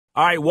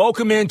All right,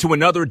 welcome into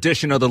another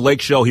edition of the Lake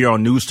Show here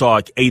on News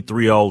Talk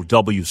 830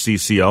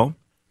 WCCO.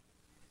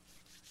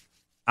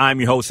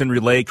 I'm your host, Henry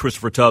Lake.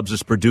 Christopher Tubbs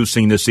is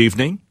producing this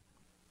evening.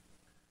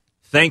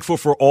 Thankful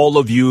for all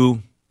of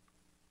you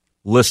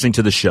listening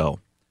to the show.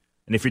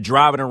 And if you're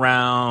driving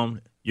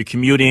around, you're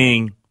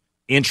commuting,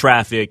 in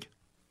traffic,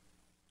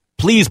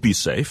 please be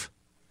safe.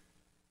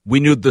 We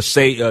knew the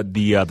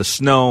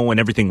snow and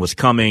everything was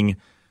coming,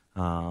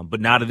 but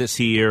now that it's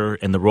here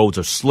and the roads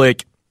are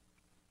slick,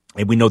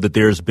 and we know that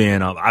there's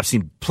been, I've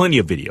seen plenty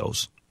of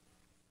videos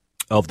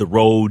of the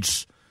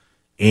roads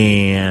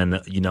and,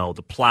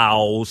 the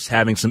plows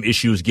having some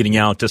issues getting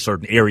out to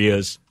certain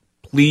areas.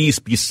 Please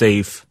be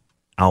safe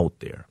out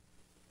there.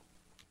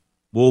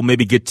 We'll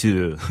maybe get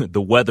to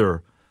the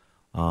weather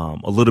a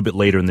little bit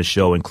later in the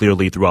show, and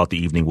clearly throughout the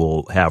evening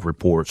we'll have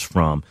reports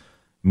from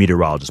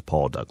meteorologist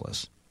Paul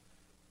Douglas.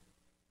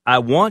 I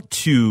want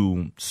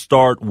to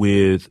start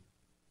with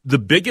the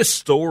biggest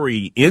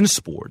story in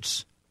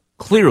sports,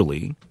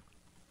 clearly,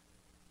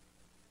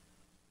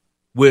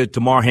 with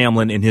Damar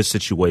Hamlin and his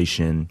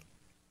situation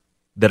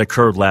that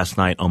occurred last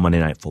night on Monday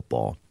Night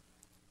Football,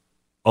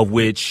 of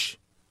which,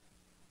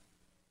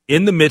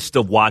 in the midst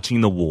of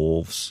watching the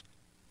Wolves,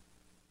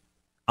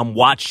 I'm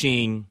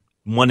watching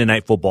Monday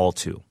Night Football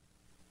too.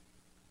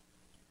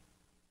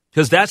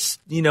 Because that's,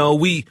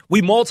 we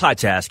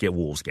multitask at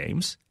Wolves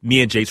games.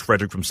 Me and Jace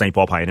Frederick from St.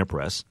 Paul Pioneer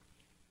Press.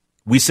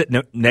 We sit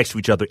next to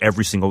each other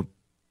every single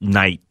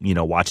night,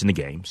 watching the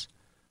games.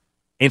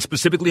 And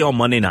specifically on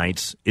Monday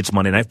nights, it's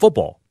Monday Night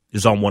Football.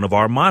 Is on one of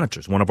our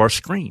monitors, one of our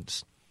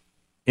screens.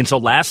 And so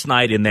last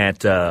night in that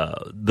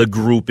the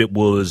group, it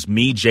was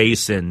me,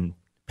 Jace, and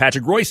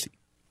Patrick Royce.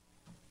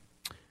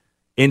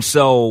 And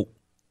so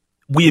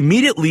I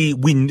immediately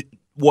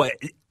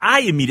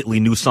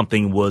knew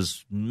something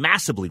was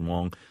massively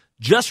wrong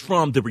just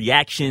from the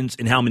reactions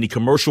and how many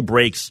commercial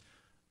breaks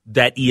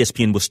that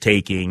ESPN was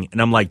taking.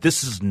 And I'm like,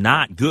 this is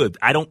not good.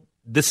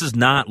 This is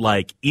not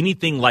like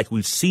anything like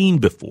we've seen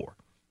before.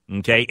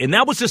 Okay, and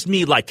that was just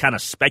me kind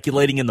of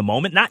speculating in the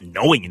moment, not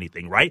knowing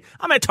anything, right?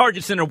 I'm at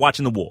Target Center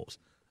watching the Wolves.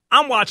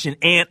 I'm watching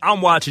Ant.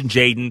 I'm watching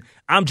Jaden.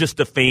 I'm just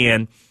a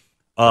fan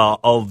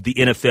of the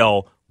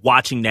NFL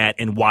watching that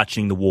and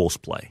watching the Wolves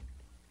play.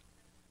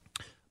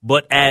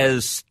 But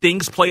as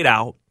things played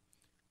out,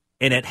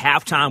 and at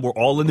halftime we're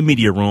all in the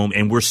media room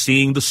and we're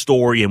seeing the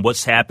story and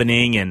what's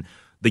happening and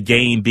the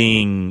game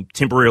being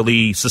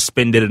temporarily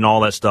suspended and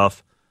all that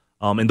stuff,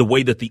 and the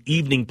way that the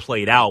evening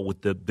played out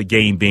with the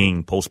game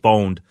being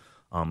postponed,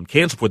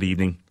 canceled for the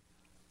evening,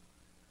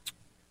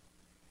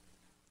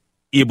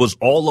 it was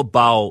all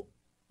about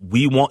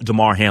we want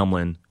Damar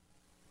Hamlin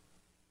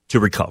to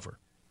recover.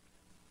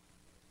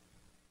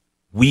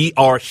 We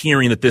are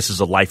hearing that this is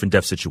a life and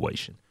death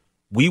situation.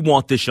 We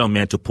want this young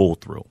man to pull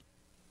through.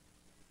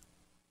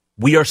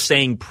 We are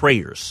saying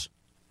prayers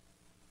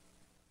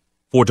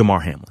for Damar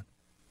Hamlin.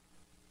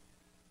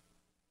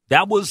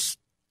 That was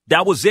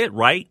it,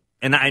 right?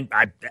 And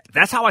I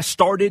that's how I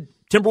started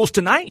Timberwolves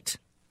Tonight.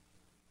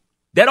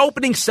 That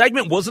opening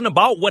segment wasn't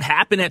about what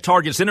happened at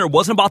Target Center. It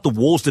wasn't about the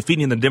Wolves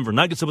defeating the Denver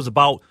Nuggets. It was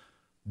about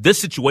this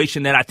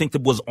situation that I think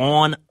that was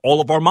on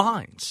all of our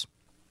minds.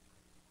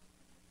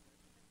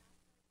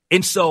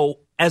 And so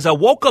as I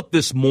woke up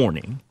this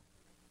morning,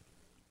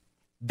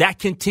 that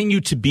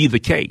continued to be the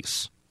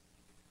case.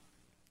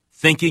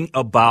 Thinking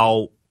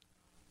about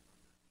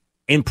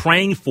and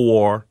praying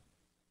for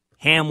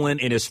Hamlin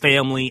and his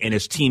family and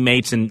his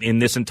teammates in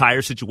this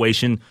entire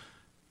situation,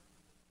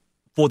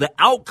 for the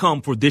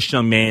outcome for this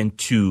young man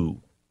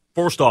to,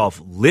 first off,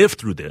 live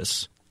through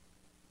this,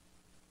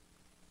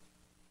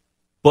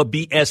 but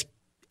be as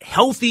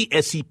healthy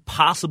as he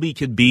possibly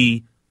could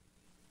be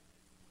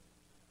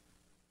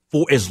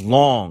for as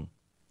long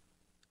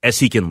as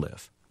he can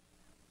live.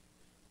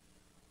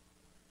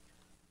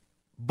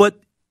 But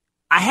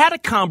I had a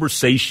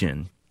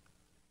conversation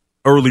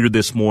earlier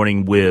this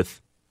morning with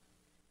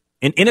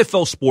an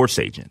NFL sports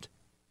agent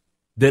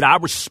that I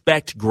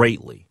respect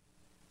greatly.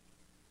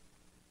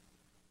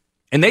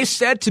 And they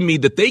said to me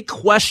that they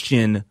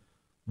question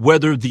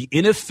whether the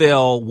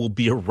NFL will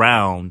be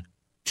around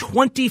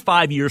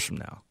 25 years from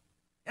now.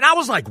 And I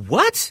was like,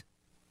 what?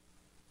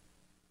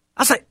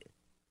 I was like,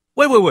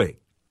 wait.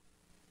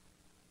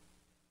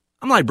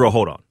 I'm like, bro,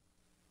 hold on.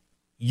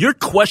 You're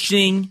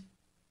questioning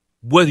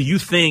whether you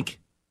think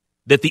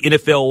that the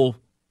NFL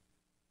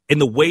and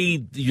the way,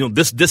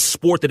 this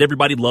sport that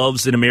everybody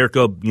loves in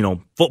America,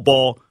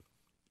 football,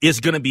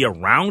 is going to be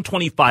around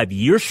 25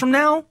 years from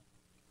now?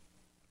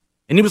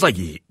 And he was like,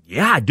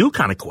 yeah, I do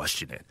kind of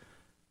question it.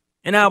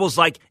 And I was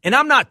like, and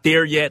I'm not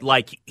there yet.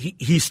 Like,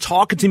 he's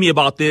talking to me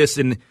about this,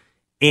 and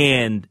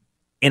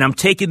I'm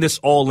taking this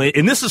all in.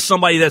 And this is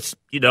somebody that's,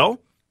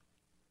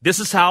 this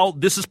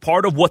is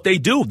part of what they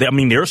do.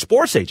 They're a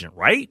sports agent,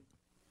 right?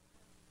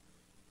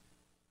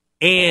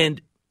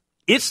 And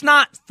it's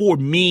not for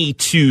me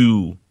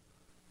to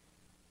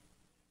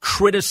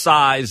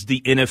criticize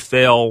the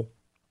NFL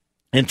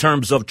in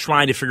terms of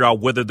trying to figure out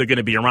whether they're going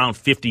to be around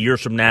 50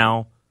 years from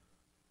now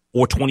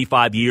or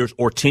 25 years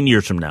or 10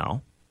 years from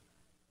now.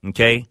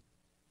 Okay?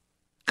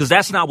 because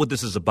that's not what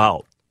this is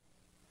about.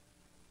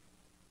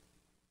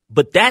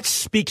 But that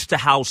speaks to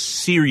how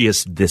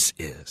serious this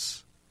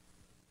is.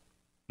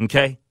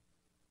 Okay?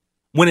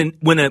 When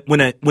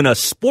a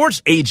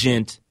sports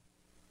agent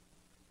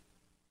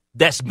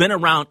that's been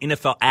around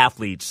NFL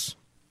athletes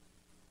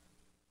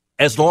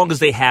as long as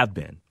they have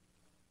been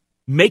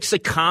makes a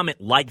comment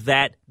like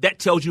that, that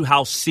tells you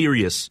how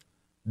serious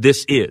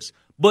this is.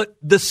 But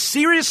the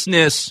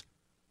seriousness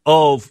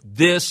of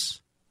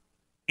this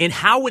and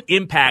how it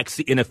impacts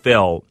the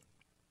NFL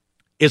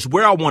is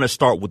where I want to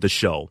start with the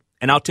show.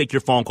 And I'll take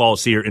your phone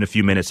calls here in a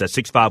few minutes at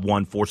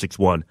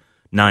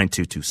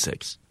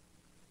 651-461-9226.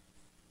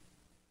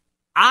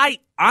 I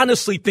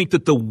honestly think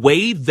that the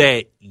way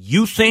that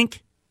you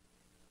think,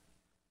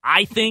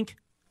 I think,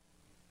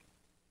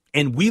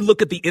 and we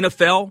look at the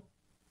NFL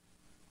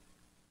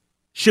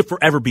should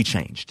forever be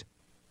changed.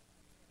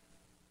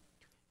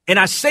 And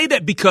I say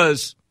that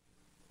because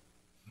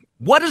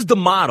what is the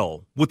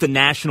model with the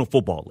National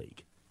Football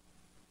League?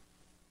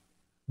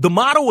 The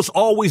model has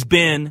always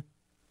been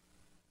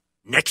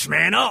next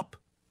man up.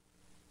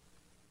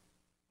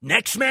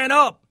 Next man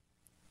up.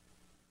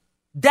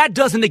 That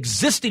doesn't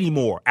exist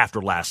anymore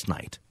after last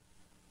night.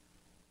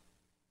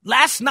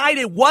 Last night,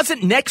 it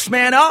wasn't next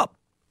man up.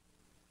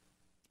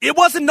 It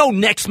wasn't no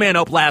next man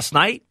up last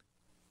night.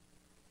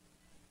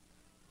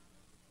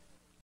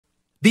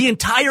 The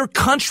entire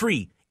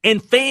country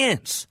and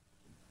fans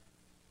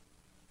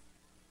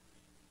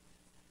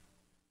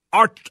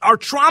are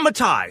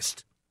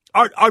traumatized,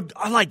 are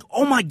like,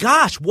 oh my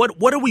gosh,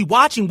 what are we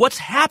watching? What's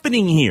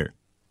happening here?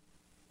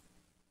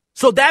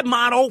 So that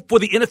model for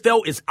the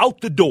NFL is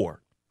out the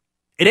door.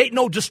 It ain't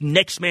no just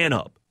next man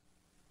up.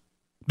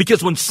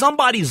 Because when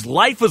somebody's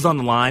life is on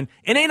the line,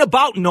 it ain't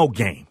about no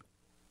game.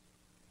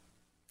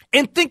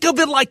 And think of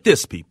it like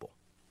this, people.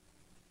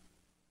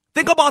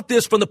 Think about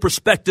this from the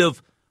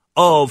perspective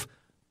of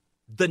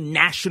the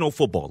National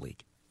Football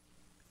League.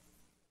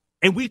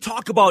 And we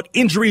talk about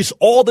injuries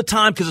all the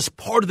time because it's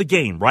part of the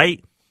game,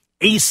 right?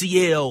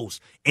 ACLs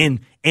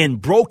and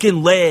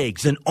broken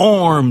legs and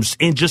arms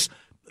and just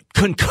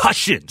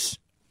concussions.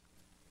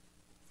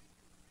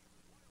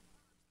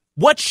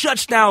 What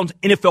shuts down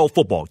NFL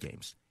football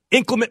games?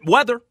 Inclement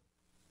weather.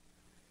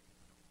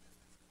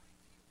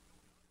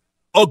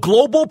 A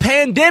global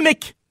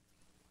pandemic.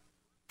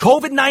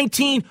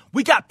 COVID-19.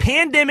 We got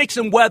pandemics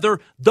and weather.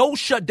 Those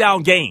shut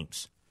down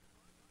games.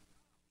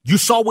 You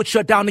saw what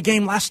shut down the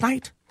game last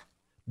night?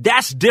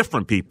 That's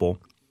different, people.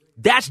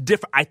 That's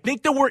different. I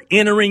think that we're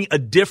entering a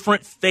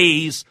different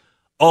phase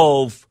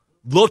of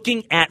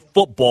looking at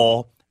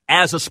football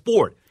as a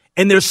sport.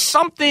 And there's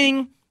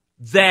something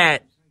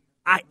that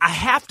I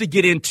have to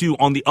get into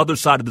on the other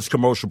side of this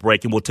commercial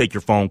break, and we'll take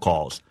your phone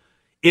calls.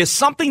 Is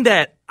something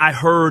that I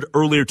heard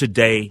earlier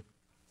today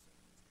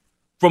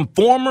from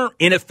former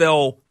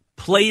NFL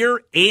player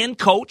and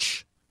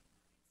coach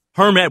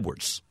Herm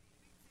Edwards.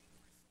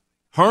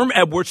 Herm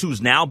Edwards,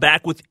 who's now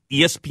back with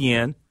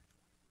ESPN,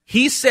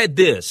 he said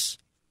this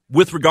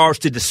with regards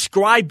to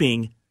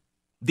describing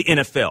the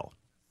NFL.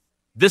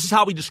 This is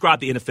how he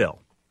described the NFL.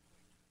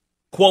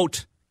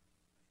 Quote,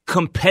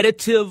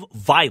 competitive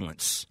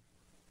violence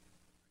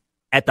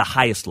at the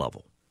highest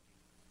level.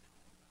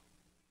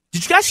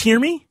 Did you guys hear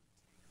me?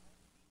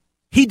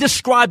 He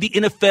described the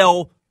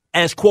NFL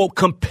as, quote,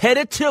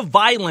 competitive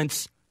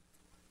violence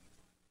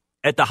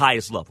at the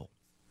highest level.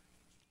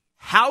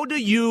 How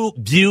do you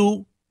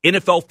view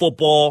NFL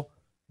football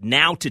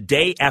now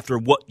today after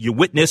what you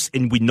witnessed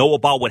and we know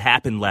about what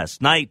happened last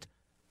night?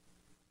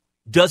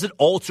 Does it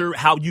alter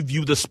how you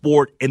view the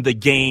sport and the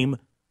game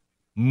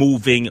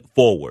moving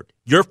forward?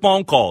 Your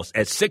phone calls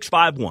at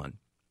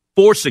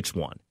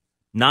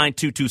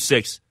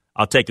 651-461-9226.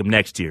 I'll take them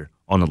next here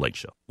on The Lake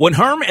Show. When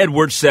Herm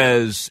Edwards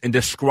says and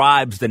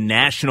describes the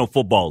National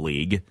Football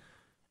League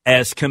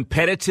as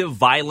competitive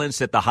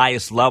violence at the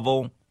highest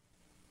level,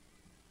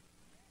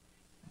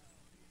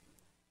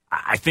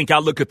 I think I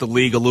look at the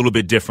league a little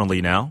bit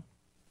differently now.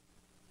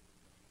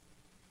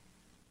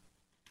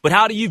 But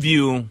how do you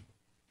view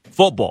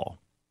football?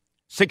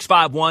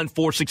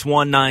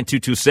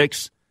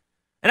 651-461-9226.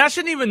 And I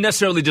shouldn't even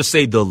necessarily just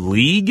say the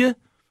league.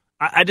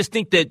 I just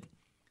think that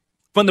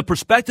from the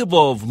perspective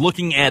of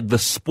looking at the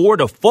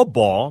sport of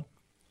football,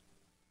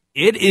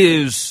 it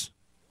is,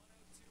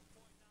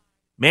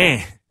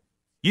 man,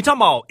 you talking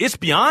about it's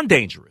beyond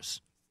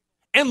dangerous.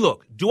 And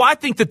look, do I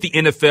think that the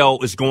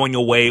NFL is going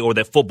away or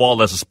that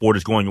football as a sport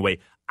is going away?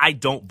 I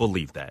don't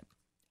believe that.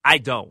 I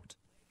don't.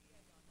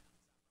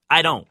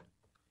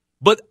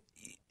 But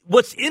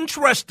what's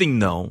interesting,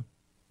 though,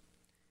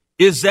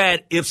 is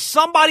that if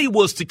somebody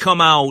was to come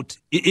out,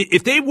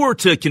 if they were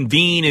to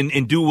convene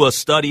and do a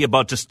study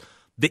about just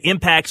the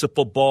impacts of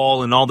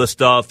football and all this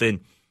stuff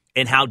and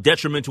how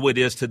detrimental it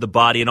is to the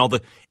body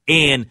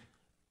and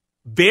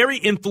very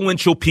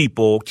influential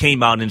people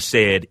came out and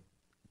said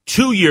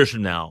 2 years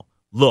from now,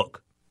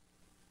 look,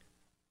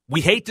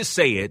 we hate to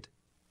say it,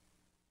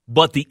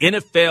 but the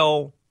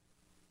NFL,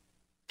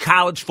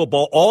 college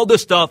football, all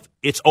this stuff,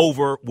 it's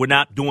over. We're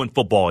not doing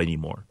football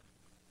anymore.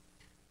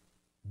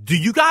 Do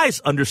you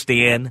guys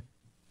understand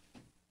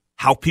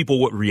how people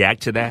would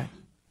react to that?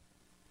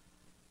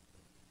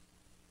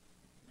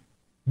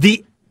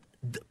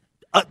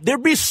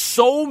 There'd be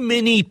so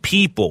many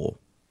people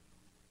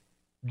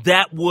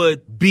that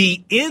would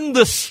be in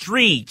the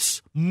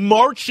streets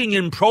marching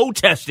and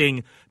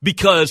protesting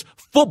because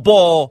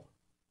football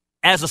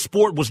as a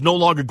sport was no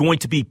longer going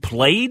to be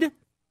played.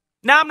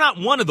 Now, I'm not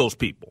one of those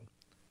people.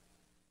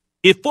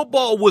 If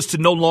football was to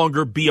no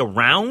longer be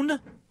around,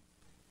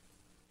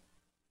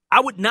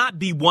 I would not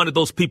be one of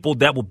those people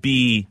that would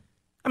be,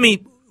 I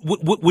mean,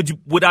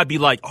 would I be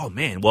like, oh,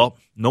 man, well,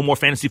 no more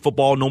fantasy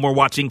football, no more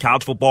watching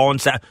college football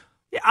and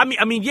yeah,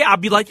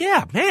 I'd be like,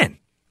 yeah, man.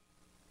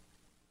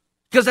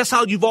 Because that's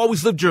how you've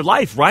always lived your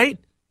life, right?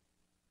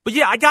 But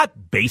yeah, I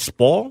got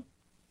baseball.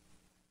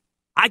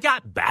 I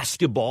got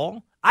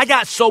basketball. I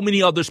got so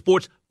many other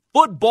sports.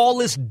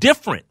 Football is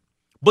different.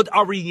 But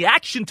our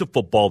reaction to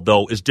football,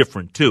 though, is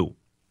different, too.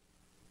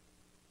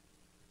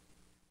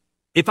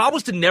 If I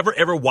was to never,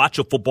 ever watch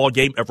a football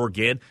game ever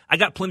again, I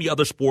got plenty of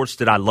other sports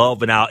that I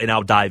love and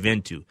I'll dive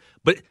into.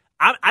 But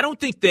I don't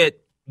think that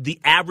the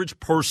average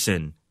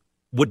person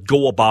would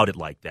go about it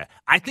like that.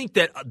 I think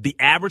that the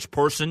average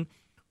person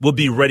will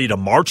be ready to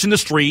march in the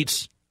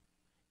streets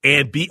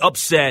and be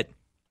upset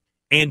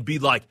and be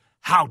like,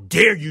 how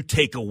dare you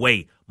take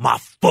away my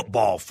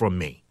football from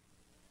me?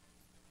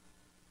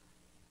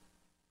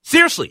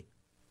 Seriously.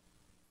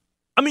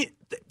 I mean,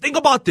 think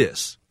about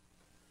this.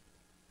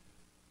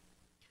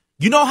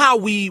 You know how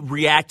we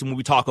react when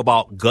we talk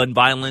about gun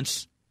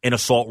violence and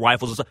assault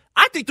rifles and stuff?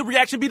 I think the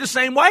reaction would be the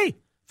same way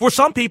for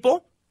some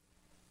people.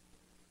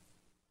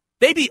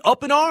 They be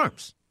up in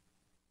arms.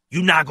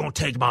 You're not going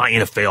to take my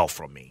NFL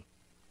from me.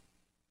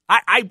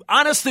 I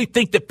honestly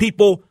think that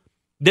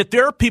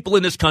there are people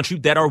in this country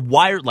that are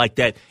wired like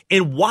that.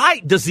 And why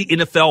does the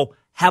NFL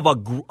have a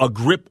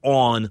grip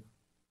on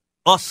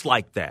us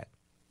like that?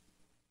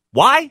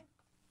 Why?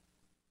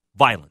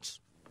 Violence.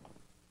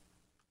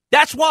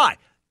 That's why.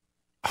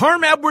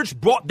 Herm Edwards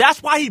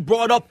that's why he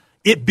brought up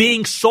it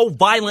being so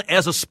violent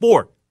as a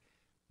sport.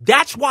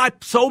 That's why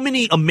so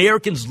many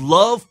Americans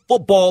love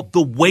football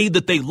the way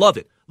that they love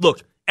it.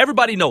 Look,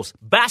 everybody knows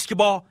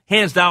basketball,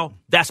 hands down,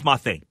 that's my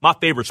thing, my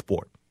favorite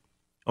sport.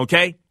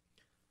 Okay?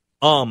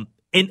 And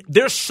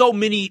there's so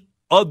many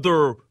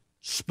other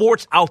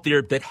sports out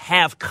there that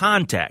have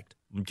contact,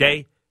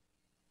 okay?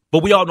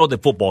 But we all know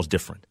that football is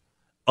different.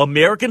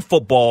 American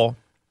football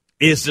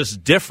is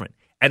just different.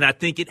 And I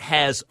think it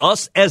has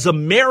us as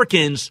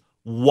Americans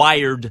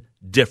wired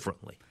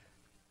differently.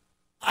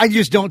 I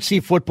just don't see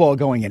football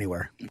going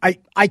anywhere.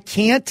 I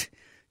can't,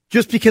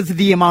 just because of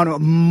the amount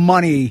of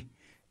money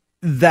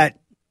that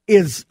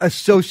is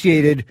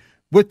associated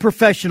with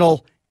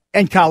professional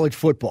and college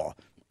football.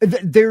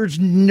 There's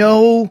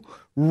no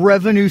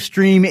revenue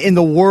stream in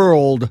the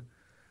world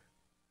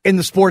in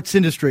the sports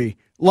industry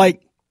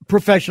like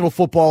professional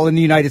football in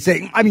the United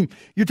States. I mean,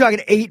 you're talking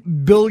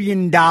 $8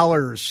 billion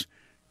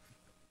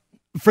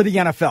for the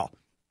NFL.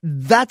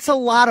 That's a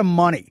lot of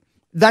money.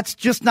 That's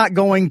just not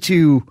going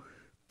to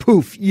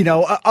poof,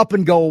 up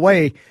and go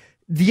away.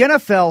 The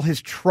NFL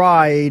has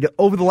tried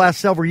over the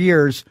last several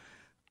years,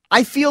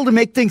 I feel, to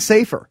make things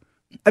safer.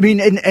 I mean,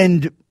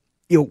 and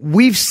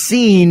we've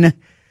seen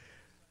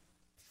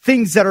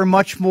things that are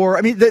much more.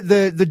 I mean,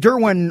 the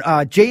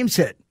Derwin James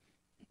hit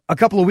a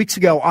couple of weeks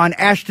ago on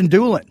Ashton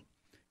Dulin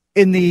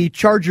in the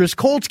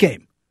Chargers-Colts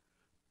game.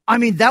 I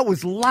mean, that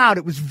was loud.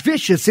 It was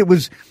vicious.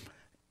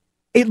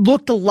 It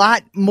looked a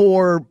lot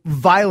more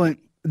violent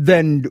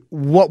than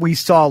what we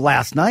saw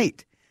last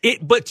night.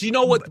 But you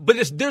know what?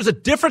 But there's a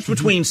difference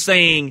between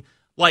saying,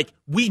 like,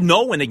 we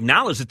know and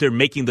acknowledge that they're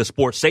making the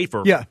sport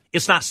safer. Yeah.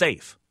 It's not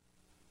safe.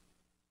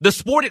 The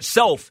sport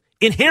itself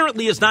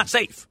inherently is not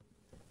safe.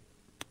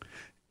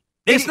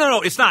 It's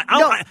not.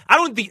 I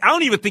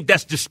don't even think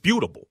that's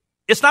disputable.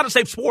 It's not a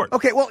safe sport.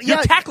 Okay, well,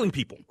 you're tackling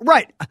people.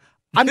 Right.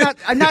 I'm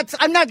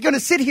not going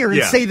to sit here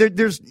and say that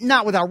there's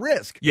not without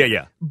risk.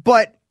 Yeah.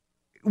 But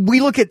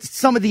we look at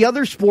some of the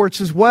other sports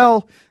as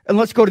well, and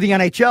let's go to the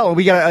NHL.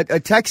 We got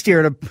a text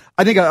here, and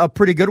I think a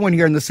pretty good one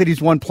here in the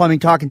City's One Plumbing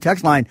Talk and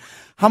Text line.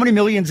 How many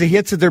millions of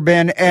hits have there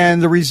been,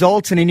 and the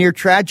results in a near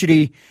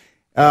tragedy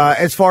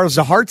as far as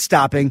the heart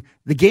stopping?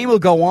 The game will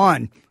go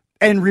on.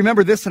 And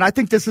remember this, and I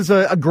think this is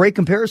a great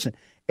comparison.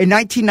 In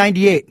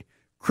 1998,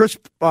 Chris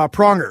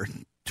Pronger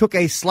took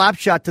a slap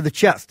shot to the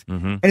chest,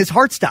 and his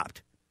heart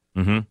stopped.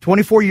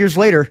 24 years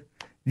later,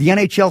 the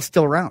NHL's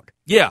still around.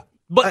 Yeah.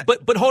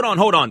 But hold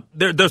on.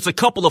 There's a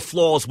couple of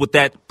flaws with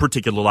that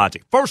particular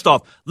logic. First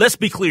off, let's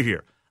be clear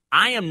here.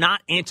 I am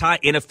not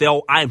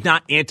anti-NFL. I am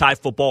not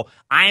anti-football.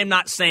 I am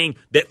not saying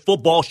that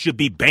football should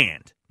be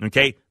banned,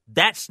 okay?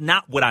 That's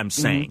not what I'm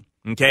saying,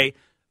 okay?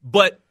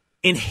 But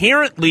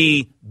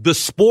inherently, the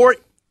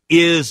sport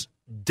is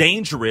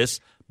dangerous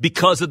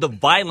because of the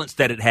violence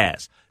that it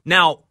has.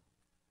 Now,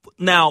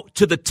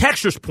 to the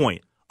texter's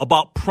point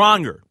about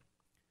Pronger,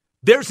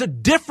 there's a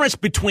difference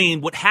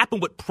between what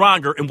happened with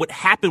Pronger and what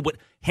happened with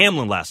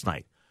Hamlin last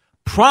night.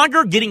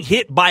 Pronger getting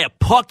hit by a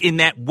puck in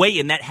that way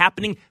and that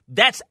happening,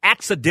 that's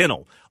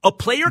accidental. A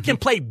player can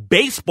play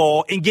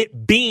baseball and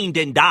get beamed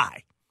and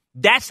die.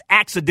 that's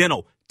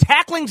accidental.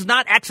 Tackling's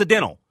not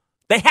accidental.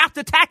 They have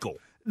to tackle.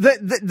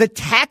 The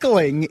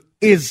tackling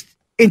is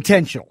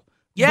intentional.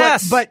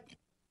 Yes. But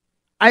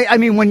I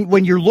mean,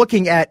 when you're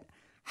looking at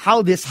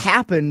how this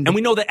happened. And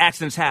we know that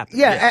accidents happen.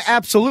 Yeah, yes.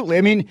 Absolutely.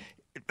 I mean,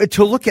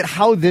 to look at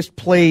how this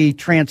play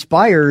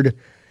transpired,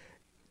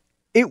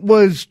 it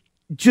was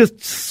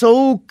just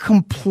so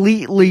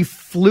completely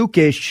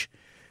flukish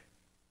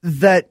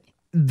that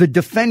the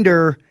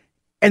defender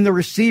and the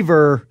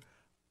receiver,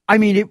 I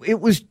mean, it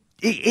was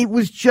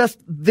just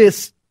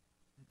this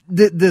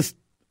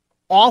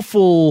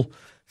awful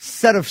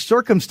set of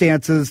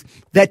circumstances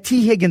that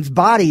T. Higgins'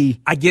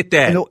 body. I get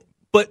that.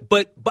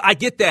 But I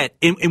get that,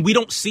 and we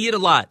don't see it a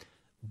lot.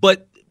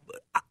 But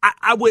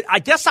I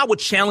guess I would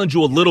challenge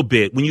you a little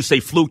bit when you say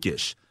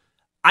flukish.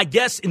 I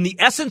guess in the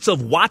essence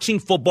of watching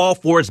football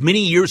for as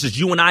many years as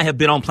you and I have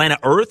been on planet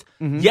Earth,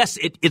 yes,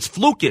 it's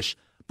flukish.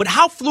 But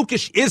how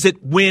flukish is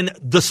it when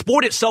the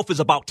sport itself is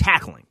about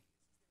tackling?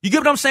 You get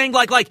what I'm saying?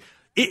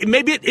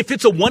 Maybe if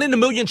it's a 1 in a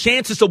million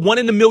chance, it's a 1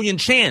 in a million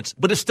chance,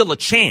 but it's still a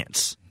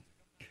chance.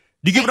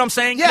 Do you get what I'm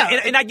saying? Yeah.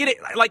 And I get it.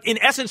 Like, in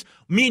essence,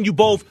 me and you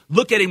both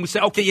look at it and we say,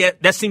 okay, yeah,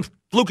 that seems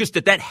flukish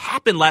that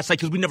happened last night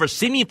because we've never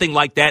seen anything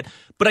like that.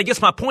 But I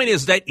guess my point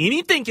is that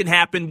anything can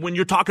happen when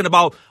you're talking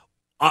about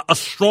a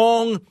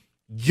strong,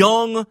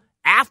 young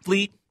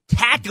athlete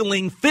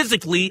tackling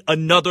physically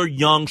another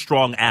young,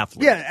 strong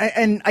athlete. Yeah,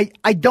 and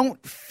I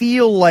don't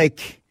feel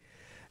like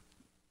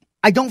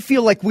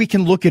we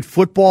can look at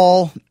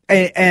football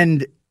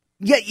and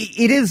yeah,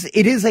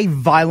 it is a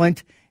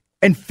violent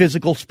and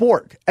physical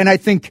sport. And I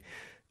think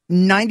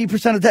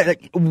 90% of that,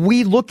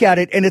 we look at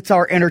it and it's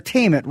our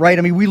entertainment, right?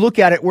 I mean, we look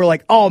at it, we're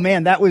like, oh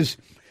man, that was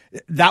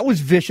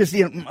vicious.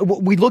 You know,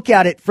 we look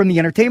at it from the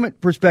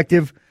entertainment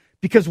perspective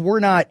because we're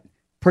not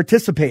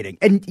participating.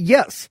 And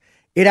yes,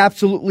 it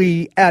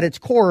absolutely at its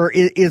core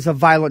is a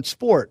violent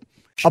sport.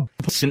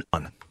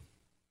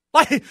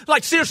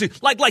 Like seriously,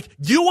 like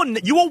you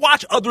will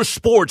watch other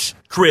sports,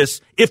 Chris,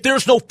 if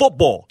there's no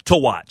football to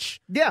watch.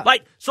 Yeah.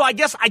 So I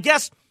guess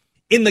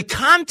in the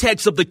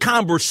context of the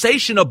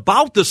conversation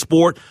about the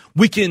sport,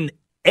 we can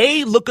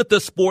A, look at the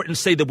sport and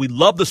say that we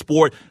love the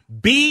sport.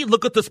 B,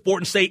 look at the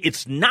sport and say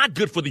it's not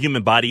good for the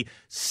human body.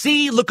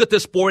 C, look at the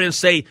sport and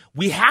say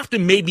we have to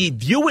maybe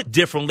view it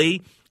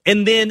differently.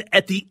 And then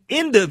at the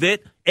end of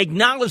it,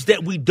 acknowledge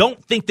that we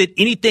don't think that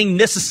anything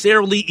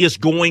necessarily is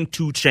going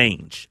to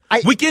change.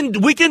 We can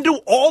do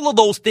all of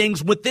those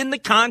things within the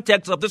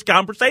context of this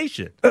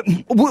conversation.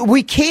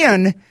 We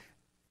can,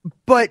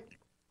 but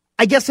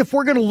I guess if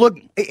we're going to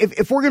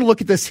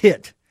look at this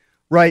hit,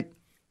 right,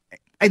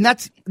 and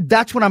that's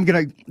what I'm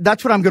going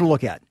to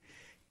look at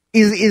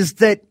is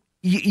that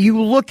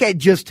you look at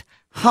just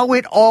how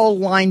it all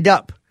lined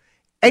up.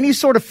 Any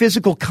sort of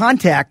physical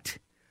contact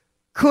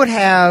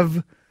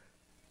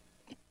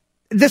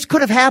this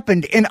could have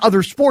happened in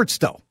other sports,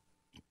 though.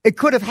 It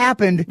could have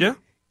happened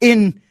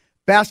in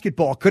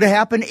basketball. Could have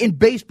happened in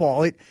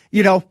baseball.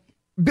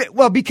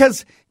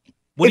 Because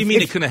what do you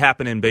mean it couldn't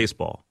happen in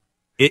baseball?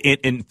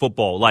 In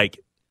football,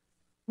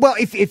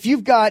 if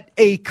you've got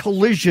a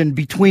collision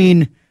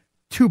between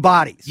two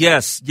bodies.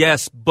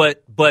 Yes,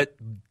 but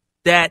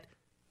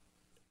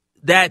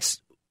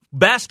that's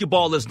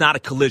basketball is not a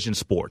collision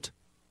sport.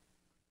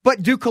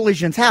 But do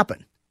collisions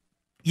happen?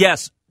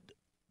 Yes.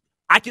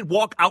 I could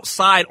walk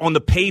outside on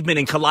the pavement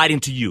and collide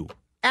into you.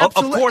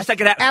 Absolutely. Of course that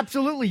could happen.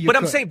 Absolutely But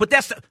I'm saying,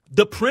 that's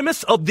the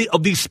premise of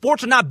these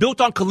sports are not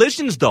built on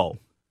collisions, though.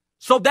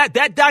 So that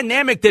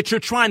dynamic that you're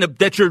throwing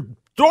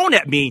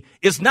at me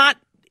is not,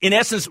 in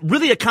essence,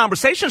 really a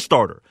conversation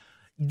starter.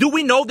 Do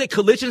we know that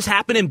collisions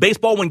happen in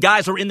baseball when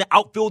guys are in the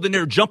outfield and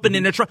they're jumping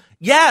in their truck?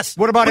 Yes.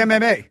 What about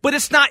MMA? But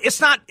it's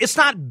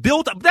not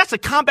built up. That's a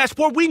combat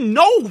sport. We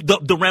know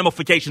the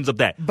ramifications of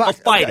that, of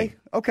fighting.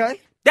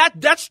 Okay.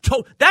 That's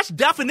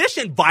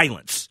definition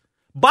violence.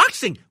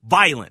 Boxing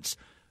violence.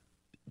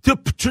 To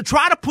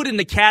try to put in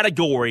the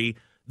category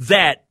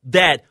that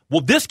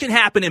this can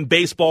happen in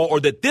baseball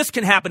or that this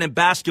can happen in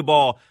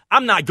basketball,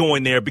 I'm not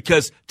going there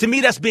because to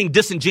me that's being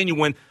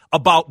disingenuous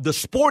about the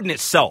sport in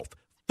itself.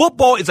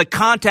 Football is a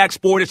contact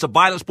sport. It's a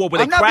violent sport.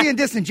 I'm not being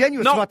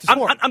disingenuous about the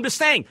sport. I'm just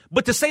saying.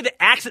 But to say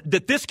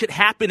that this could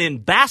happen in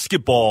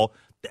basketball,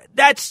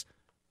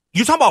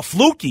 you're talking about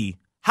fluky.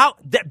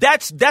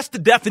 That's the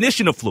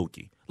definition of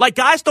fluky. Like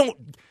guys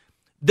don't.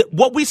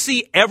 What we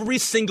see every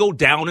single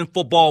down in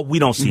football, we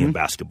don't see in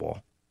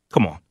basketball.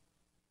 Come on,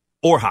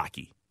 or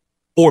hockey,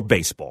 or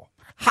baseball.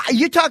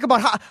 You talk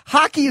about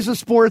hockey is a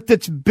sport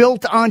that's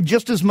built on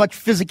just as much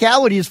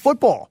physicality as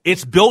football.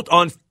 It's built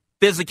on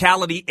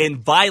physicality and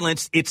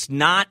violence. It's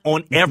not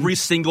on every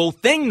single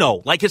thing,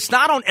 though. Like, it's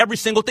not on every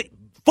single thing.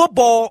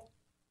 Football,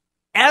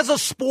 as a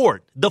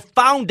sport, the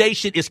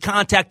foundation is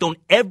contact on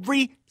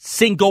every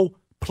single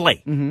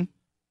play.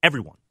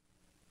 Everyone.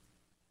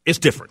 It's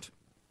different.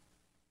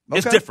 Okay.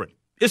 It's different.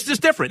 It's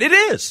just different. It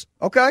is.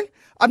 Okay.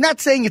 I'm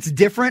not saying it's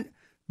different,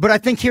 but I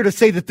think here to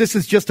say that this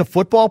is just a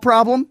football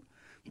problem,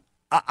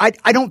 I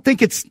don't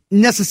think it's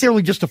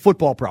necessarily just a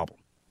football problem.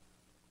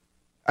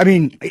 I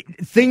mean,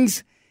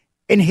 things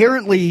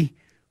inherently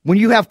when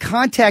you have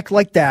contact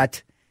like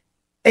that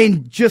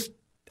and just,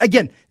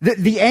 again,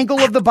 the angle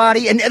of the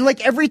body and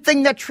like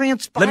everything that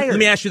transpired. Let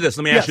me ask you this.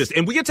 Let me ask you this.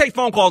 And we can take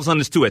phone calls on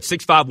this, too, at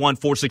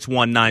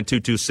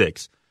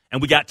 651-461-9226.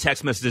 And we got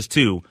text messages,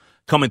 too,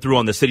 coming through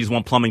on the Cities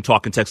One Plumbing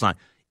Talk and text line.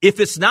 If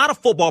it's not a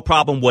football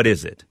problem, what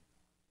is it?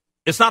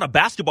 It's not a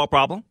basketball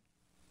problem.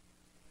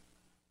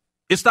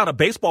 It's not a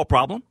baseball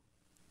problem.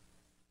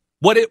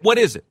 What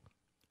is it?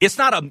 It's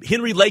not a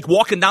Henry Lake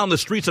walking down the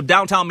streets of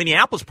downtown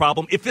Minneapolis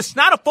problem. If it's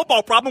not a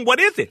football problem, what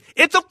is it?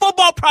 It's a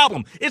football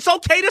problem. It's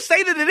okay to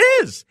say that it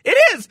is. It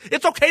is.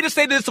 It's okay to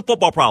say that it's a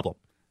football problem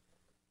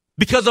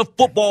because of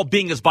football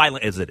being as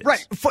violent as it is.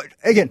 Right.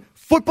 Again,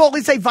 football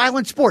is a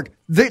violent sport.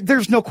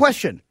 There's no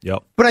question.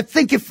 Yep. But I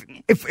think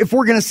if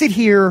we're going to sit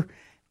here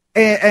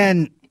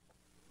and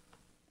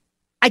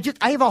I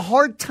have a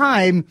hard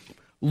time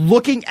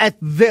looking at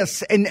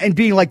this and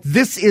being like,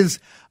 this is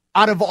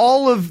out of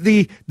all of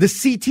the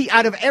CT,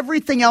 out of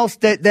everything else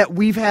that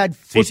we've had.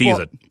 Football,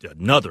 CT is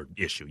another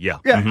issue. Yeah.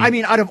 Yeah. Mm-hmm. I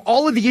mean, out of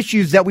all of the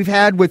issues that we've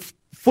had with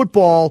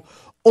football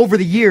over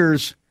the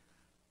years,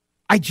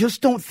 I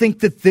just don't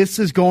think that this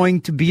is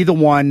going to be the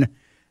one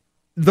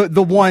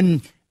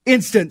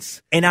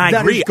instance. And I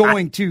that agree. Is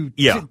going to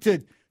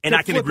and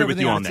I can agree with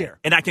you on that.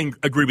 And I can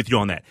agree with you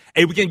on that.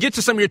 Hey, we can get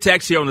to some of your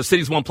texts here on the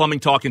Cities One Plumbing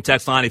Talk and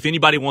text line. If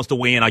anybody wants to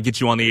weigh in, I'll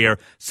get you on the air.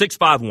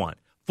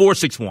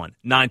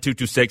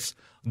 651-461-9226.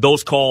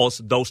 Those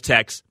calls, those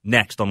texts,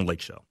 next on the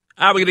Lake Show.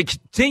 All right, we're going to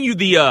continue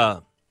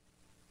the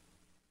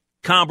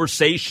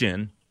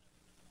conversation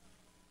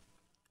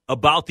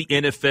about the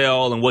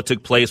NFL and what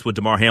took place with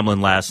Damar Hamlin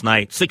last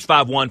night.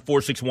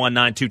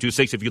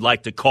 651-461-9226 if you'd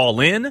like to call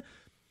in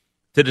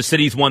to the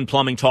Cities One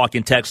Plumbing Talk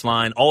and text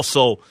line.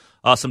 Also,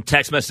 some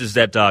text messages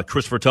that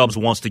Christopher Tubbs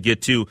wants to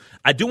get to.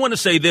 I do want to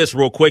say this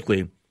real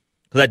quickly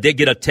because I did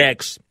get a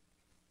text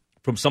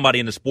from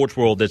somebody in the sports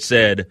world that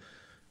said,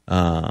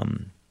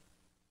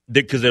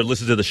 because they're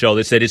listening to the show,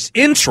 they said, it's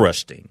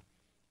interesting.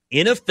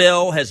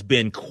 NFL has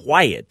been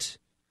quiet.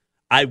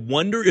 I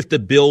wonder if the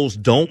Bills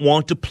don't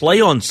want to play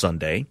on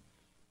Sunday.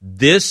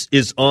 This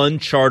is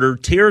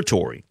uncharted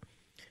territory.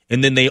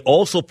 And then they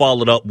also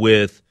followed up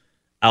with,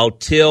 I'll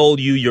tell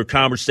you your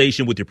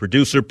conversation with your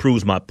producer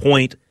proves my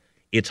point.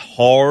 It's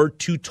hard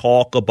to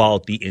talk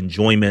about the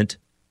enjoyment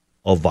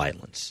of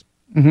violence.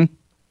 Mm-hmm.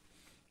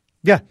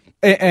 Yeah.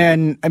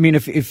 And I mean,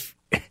 if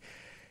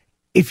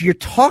you're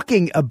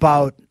talking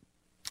about,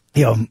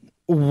 I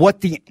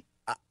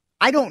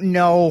don't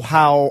know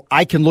how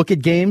I can look at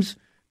games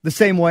the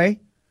same way,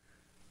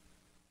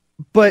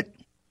 but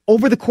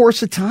over the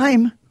course of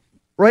time,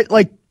 right?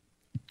 Like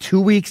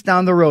 2 weeks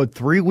down the road,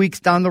 3 weeks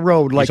down the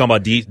road, like you're talking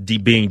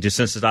about being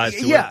desensitized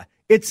to it?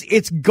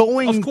 It's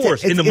going. Of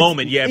course, in the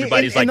moment,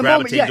 everybody's like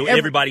gravitating to it.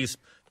 Everybody's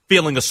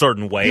feeling a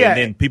certain way, and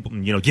then people,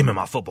 give me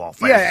my football.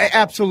 Yeah,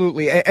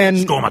 absolutely, and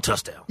score my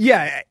touchdown.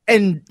 Yeah,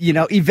 and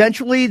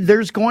eventually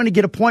there's going to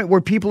get a point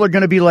where people are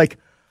going to be like,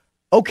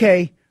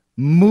 okay,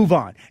 move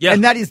on. Yeah,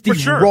 and that is the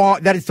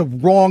wrong. That is the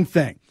wrong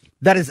thing.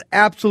 That is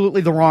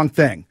absolutely the wrong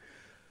thing.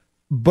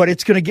 But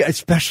it's going to get,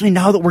 especially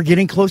now that we're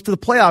getting close to the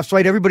playoffs,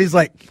 right? Everybody's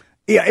like,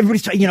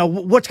 everybody's,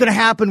 what's going to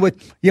happen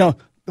with, the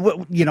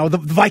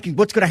Vikings,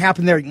 what's going to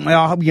happen there?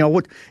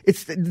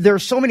 There are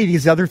so many of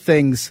these other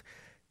things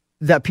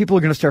that people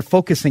are going to start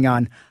focusing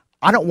on.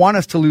 I don't want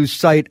us to lose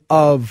sight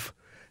of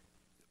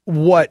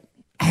what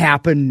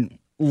happened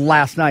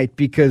last night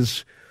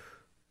because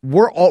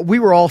we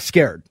were all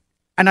scared.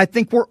 And I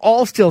think we're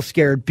all still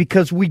scared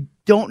because we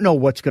don't know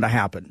what's going to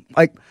happen.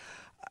 Like,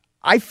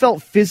 I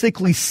felt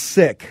physically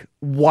sick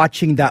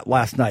watching that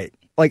last night.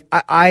 Like,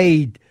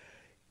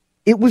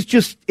 it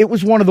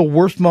was one of the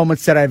worst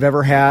moments that I've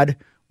ever had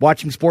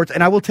watching sports.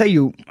 And I will tell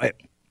you,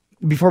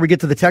 before we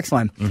get to the text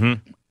line,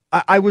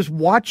 I was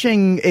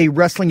watching a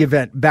wrestling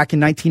event back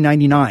in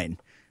 1999.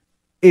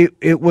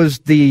 It was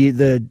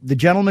the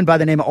gentleman by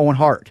the name of Owen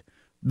Hart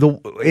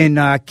in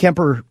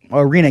Kemper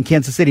Arena in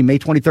Kansas City, May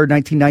 23rd,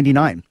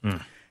 1999.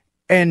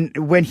 And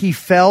when he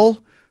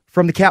fell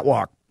from the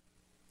catwalk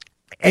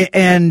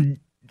and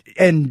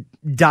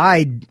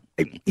died,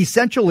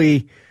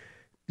 essentially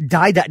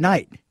died that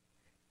night.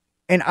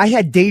 And I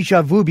had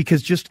deja vu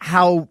because just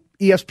how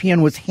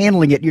ESPN was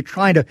handling it. You're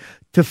trying to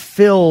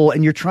fill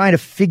and you're trying to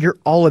figure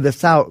all of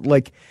this out.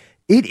 Like,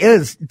 it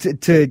is,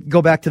 to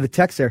go back to the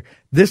text there,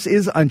 this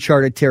is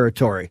uncharted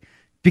territory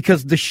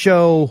because the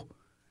show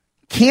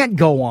can't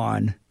go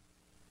on.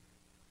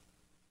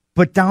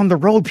 But down the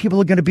road,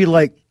 people are going to be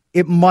like,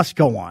 it must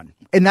go on.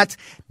 And that's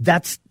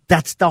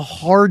the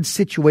hard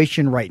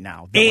situation right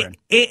now.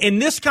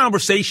 And this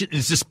conversation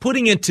is just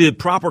putting into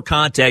proper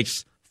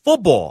context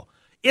football.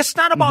 It's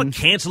not about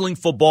canceling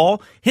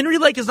football. Henry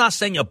Lake is not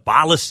saying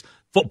abolish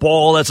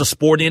football as a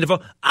sport in the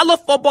NFL. I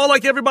love football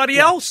like everybody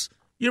else.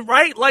 You're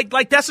right.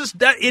 Like that's just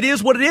that. It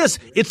is what it is.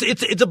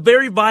 It's a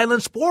very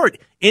violent sport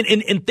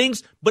and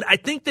things. But I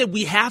think that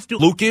we have to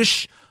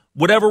flukish,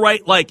 whatever.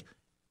 Right? Like,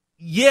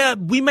 yeah,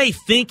 we may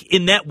think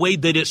in that way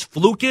that it's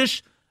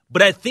flukish,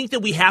 but I think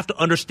that we have to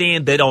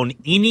understand that on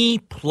any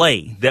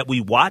play that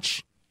we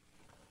watch,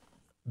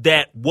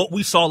 that what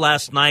we saw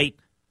last night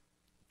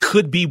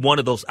could be one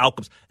of those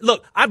outcomes.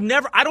 Look, I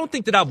don't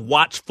think that I've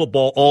watched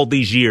football all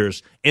these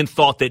years and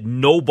thought that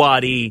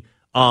nobody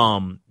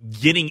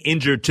getting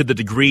injured to the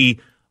degree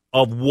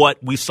of what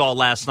we saw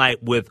last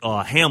night with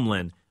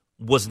Hamlin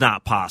was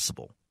not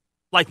possible.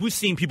 Like, we've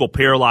seen people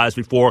paralyzed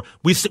before.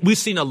 We've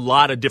seen a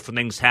lot of different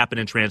things happen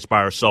and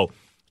transpire. So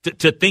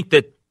to think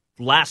that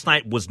last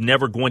night was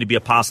never going to be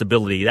a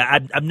possibility, I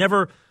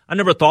never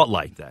thought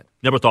like that.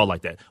 Never thought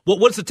like that. Well,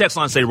 what does the text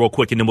line say real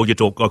quick, and then we'll get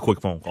to a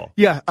quick phone call?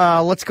 Yeah,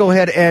 let's go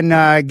ahead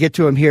and get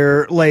to him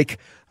here. Like,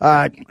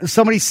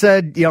 somebody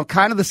said,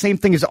 kind of the same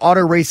thing as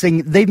auto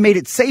racing. They've made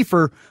it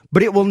safer,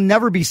 but it will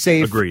never be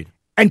safe. Agreed.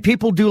 And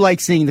people do like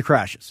seeing the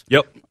crashes.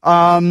 Yep.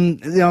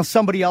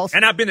 Somebody else.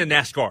 And I've been in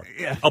NASCAR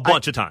a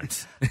bunch of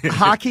times.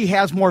 Hockey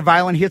has more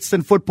violent hits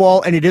than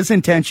football, and it is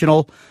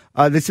intentional.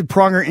 This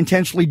Pronger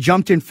intentionally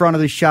jumped in front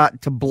of the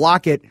shot to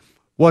block it.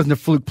 Wasn't a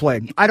fluke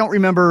play. I don't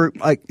remember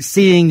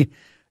seeing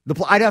the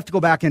play. I'd have to go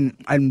back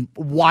and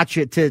watch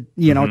it to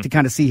to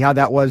kind of see how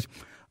that was.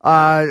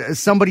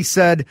 Somebody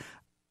said,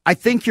 I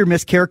think you're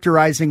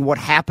mischaracterizing what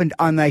happened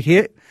on that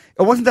hit.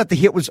 It wasn't that the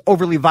hit was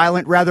overly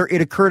violent. Rather,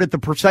 it occurred at the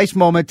precise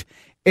moment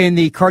in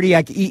the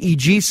cardiac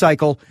EEG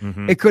cycle.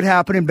 Mm-hmm. It could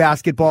happen in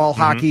basketball,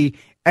 hockey,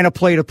 and a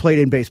play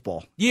in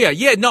baseball. Yeah.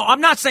 No, I'm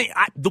not saying.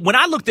 When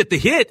I looked at the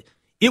hit,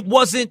 it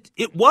wasn't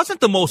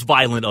the most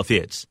violent of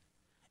hits.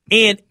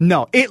 And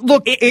no, it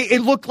looked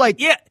like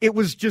it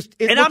was just.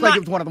 It looked like it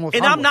was one of the most.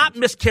 And I'm not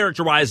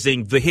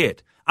mischaracterizing the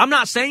hit. I'm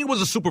not saying it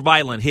was a super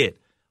violent hit.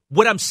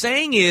 What I'm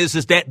saying is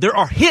that there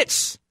are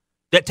hits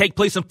that take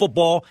place in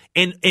football,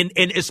 and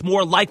it's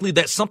more likely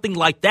that something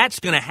like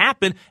that's going to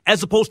happen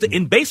as opposed to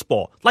in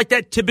baseball. Like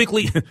that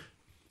typically,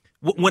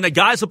 when a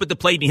guy's up at the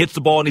plate and he hits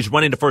the ball and he's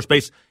running to first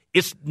base,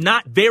 it's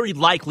not very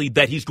likely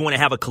that he's going to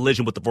have a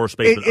collision with the first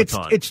baseman a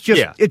ton. It's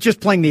just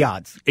playing the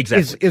odds.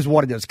 Exactly. Is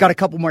what it is. Got a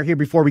couple more here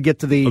before we get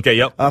to the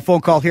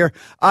phone call here.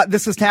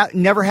 This has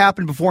never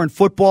happened before in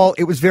football.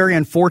 It was very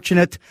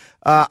unfortunate.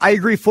 I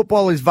agree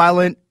football is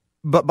violent,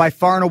 but by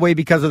far and away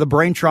because of the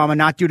brain trauma,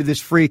 not due to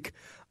this freak.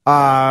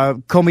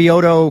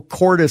 Comiodo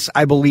cordis,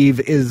 I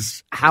believe,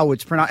 is how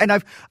it's pronounced.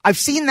 And I've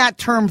seen that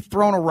term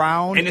thrown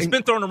around. And it's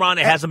been thrown around.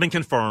 It hasn't been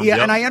confirmed. Yeah,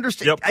 and I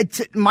understand.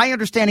 My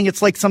understanding,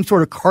 it's like some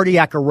sort of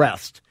cardiac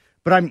arrest.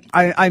 But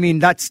I mean,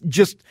 that's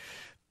just,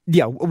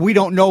 we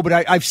don't know, but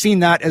I've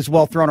seen that as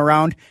well thrown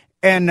around.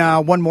 And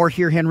one more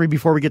here, Henry,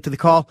 before we get to the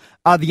call.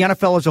 The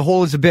NFL as a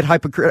whole is a bit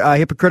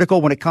hypocritical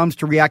when it comes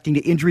to reacting to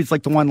injuries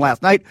like the one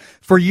last night.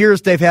 For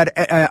years, they've had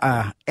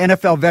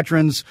NFL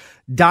veterans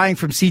dying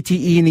from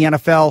CTE in the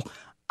NFL.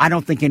 I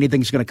don't think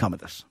anything's going to come of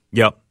this.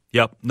 Yep.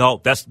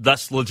 No,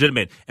 that's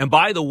legitimate. And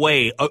by the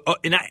way,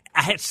 and I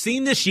had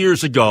seen this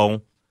years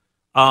ago,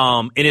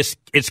 and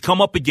it's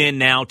come up again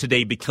now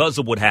today because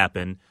of what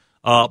happened.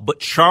 But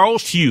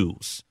Charles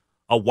Hughes,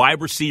 a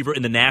wide receiver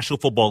in the National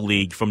Football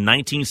League from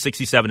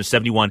 1967 to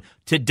 71,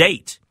 to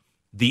date,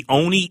 the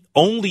only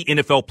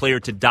NFL player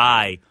to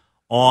die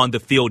on the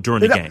field during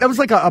the game. That was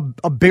like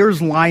a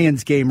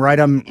Bears-Lions game, right?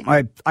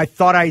 I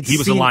thought he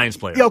was a Lions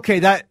player.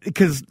 Okay,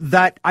 because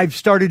I've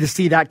started to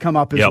see that come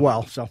up as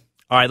well. So,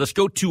 all right, let's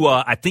go to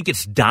I think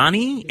it's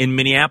Donnie in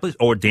Minneapolis,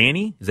 or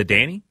Danny. Is it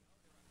Danny?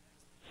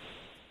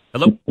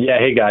 Hello. Yeah.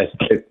 Hey guys.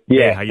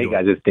 Yeah. Hey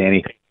guys. It's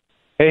Danny.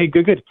 Hey.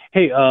 Good.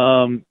 Hey.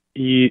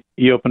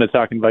 You open to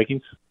talking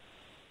Vikings?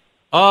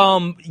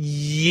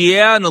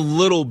 Yeah, in a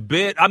little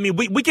bit. I mean,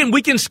 we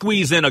can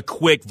squeeze in a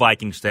quick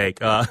Viking steak.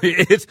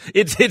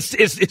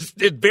 It's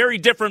very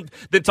different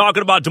than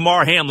talking about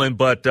Damar Hamlin,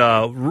 but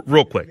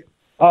real quick.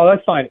 Oh,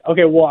 that's fine.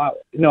 Okay, well,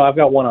 no, I've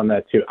got one on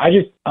that too. I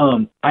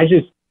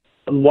just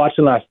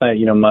watching last night.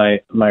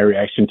 My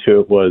reaction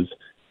to it was,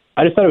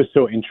 I just thought it was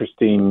so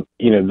interesting.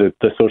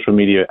 The social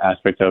media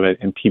aspect of it,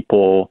 and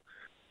people.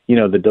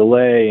 The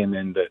delay and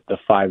then the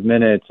 5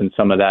 minutes and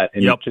some of that.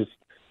 And just,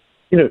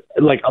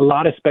 like a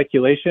lot of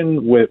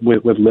speculation with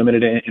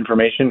limited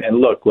information. And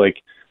look,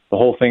 like the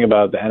whole thing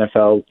about the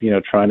NFL,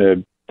 trying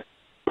to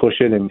push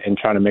it and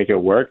trying to make it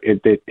work.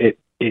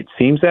 It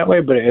seems that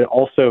way, but it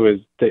also is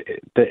that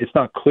it's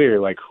not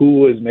clear, like who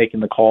was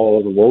making the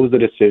call, what was the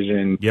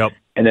decision. Yep.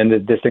 And then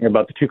this thing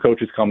about the two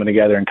coaches coming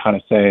together and kind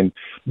of saying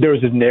there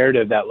was this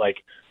narrative that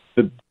like,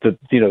 the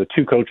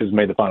two coaches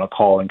made the final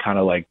call and kind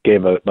of like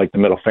gave the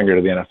middle finger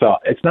to the NFL.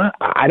 It's not.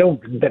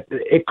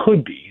 It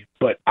could be,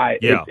 but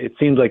it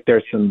seems like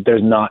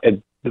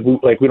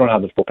we don't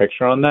have the full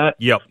picture on that.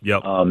 Yep.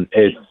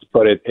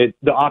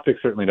 The optics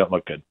certainly don't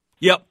look good.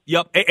 Yep.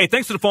 Hey,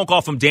 thanks for the phone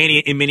call from Danny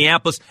in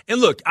Minneapolis. And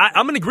look,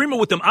 I'm in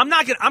agreement with him. I'm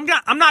not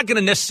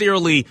gonna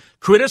necessarily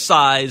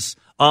criticize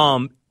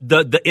the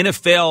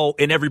NFL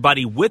and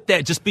everybody with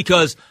that, just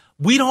because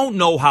we don't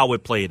know how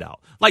it played out.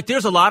 Like,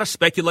 there's a lot of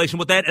speculation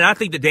with that, and I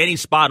think that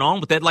Danny's spot on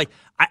with that. Like,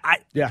 I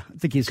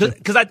think he's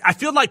because I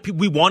feel like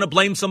we want to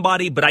blame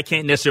somebody, but I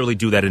can't necessarily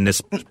do that in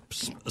this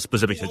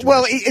specific situation.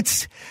 Well,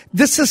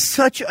 this is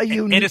such a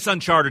unique, and it's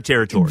uncharted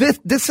territory.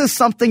 This is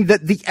something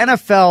that the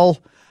NFL,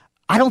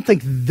 I don't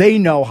think they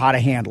know how to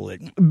handle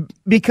it,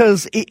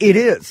 because it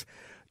is.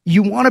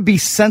 You want to be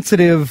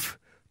sensitive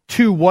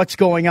to what's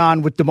going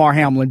on with Damar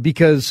Hamlin,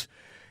 because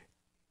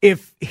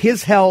if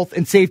his health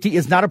and safety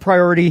is not a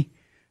priority,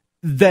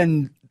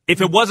 then if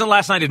it wasn't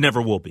last night, it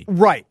never will be.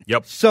 Right.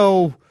 Yep.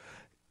 So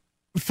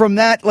from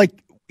that,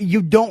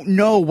 you don't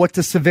know what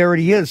the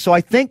severity is. So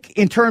I think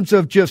in terms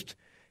of just,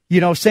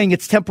 saying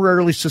it's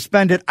temporarily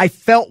suspended, I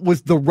felt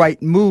was the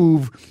right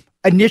move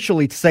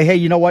initially to say, hey,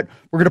 you know what?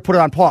 We're going to put it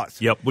on pause.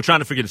 Yep. We're trying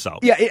to figure this out.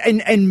 Yeah.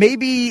 And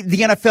maybe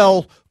the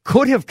NFL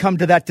could have come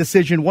to that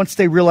decision once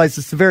they realized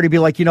the severity, be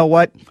like, you know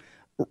what?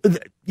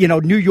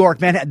 New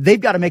York, Manhattan,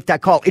 they've got to make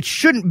that call. It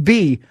shouldn't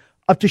be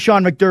up to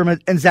Sean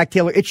McDermott and Zach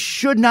Taylor. It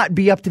should not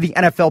be up to the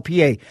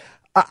NFLPA.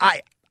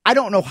 I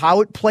don't know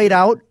how it played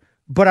out,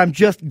 but I'm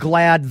just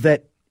glad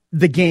that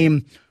the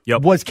game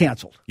was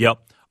canceled. Yep.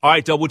 All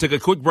right, we'll take a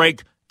quick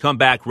break, come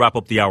back, wrap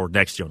up the hour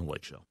next year on The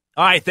Lake Show.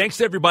 All right, thanks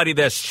to everybody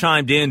that's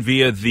chimed in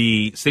via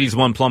the Cities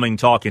One Plumbing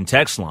Talk and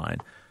text line.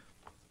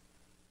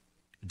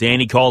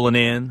 Danny calling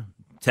in,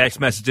 text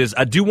messages.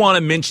 I do want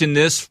to mention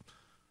this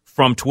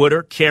from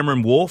Twitter.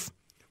 Cameron Wolf,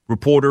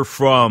 reporter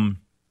from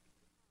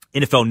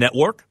NFL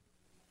Network,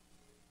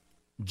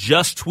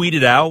 just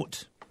tweeted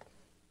out,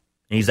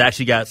 and he's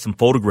actually got some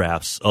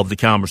photographs of the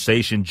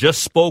conversation,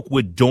 just spoke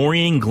with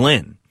Dorian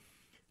Glenn,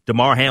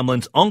 Damar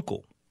Hamlin's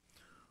uncle,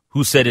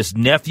 who said his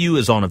nephew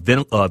is on a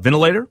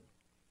ventilator,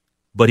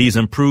 but he's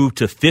improved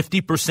to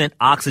 50%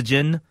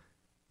 oxygen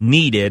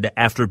needed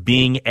after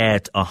being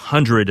at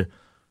 100%.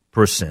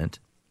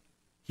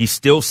 He's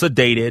still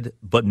sedated,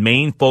 but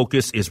main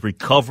focus is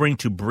recovering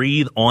to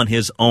breathe on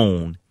his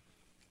own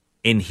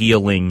and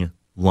healing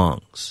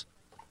lungs.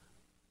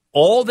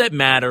 All that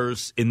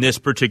matters in this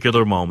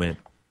particular moment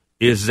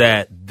is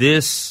that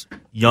this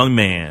young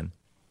man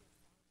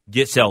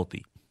gets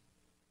healthy,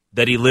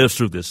 that he lives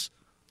through this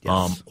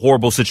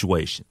horrible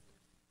situation.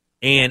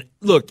 And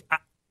look,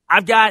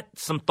 I've got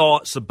some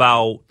thoughts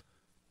about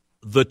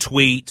the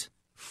tweet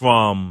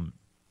from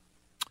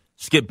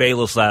Skip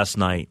Bayless last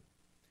night.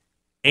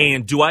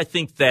 And do I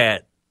think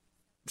that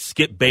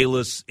Skip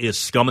Bayless is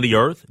scum of the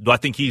earth? Do I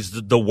think he's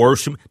the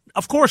worst?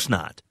 Of course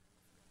not.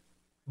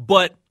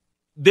 But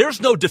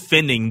there's no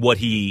defending what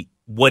he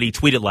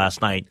tweeted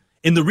last night.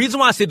 And the reason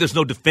why I say there's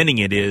no defending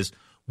it is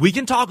we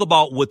can talk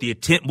about what the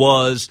intent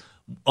was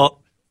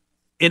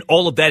and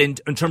all of that in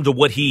terms of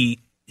what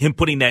him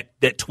putting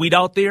that tweet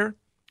out there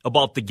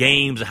about the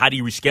games, how do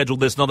you reschedule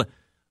this and all that.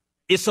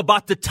 It's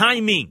about the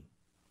timing.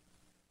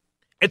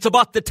 It's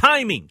about the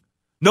timing.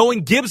 No one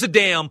gives a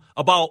damn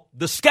about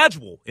the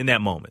schedule in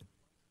that moment.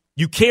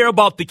 You care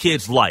about the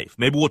kid's life.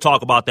 Maybe we'll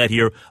talk about that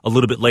here a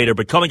little bit later.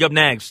 But coming up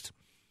next,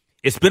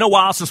 it's been a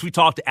while since we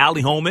talked to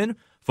Allie Holman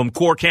from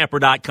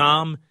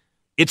CoreCamper.com.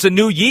 It's a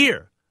new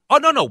year. Oh,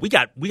 no, we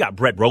got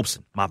Brett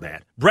Robeson. My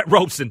bad. Brett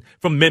Robeson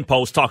from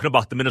MinnPost talking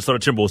about the Minnesota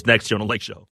Timberwolves next year on The Lake Show.